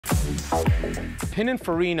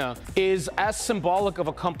Pininfarina is as symbolic of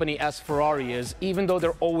a company as Ferrari is, even though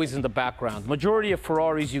they're always in the background. Majority of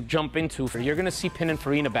Ferraris you jump into, you're going to see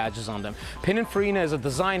Pininfarina badges on them. Pininfarina is a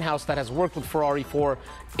design house that has worked with Ferrari for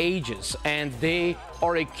ages, and they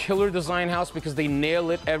are a killer design house because they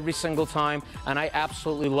nail it every single time, and I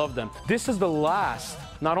absolutely love them. This is the last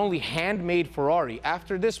not only handmade Ferrari.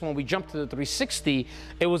 After this, when we jumped to the 360,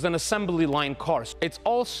 it was an assembly line car. It's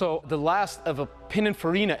also the last of a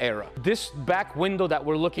Pininfarina era. This back window that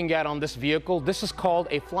we're looking at on this vehicle, this is called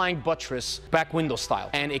a flying buttress back window style.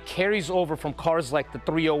 And it carries over from cars like the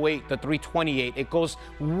 308, the 328. It goes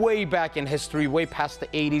way back in history, way past the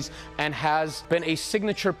 80s, and has been a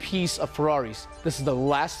signature piece of Ferraris. This is the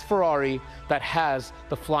last Ferrari that has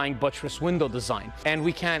the flying buttress window design. And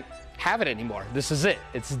we can't have it anymore. This is it.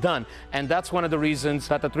 It's done. And that's one of the reasons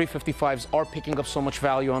that the 355s are picking up so much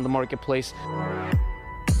value on the marketplace.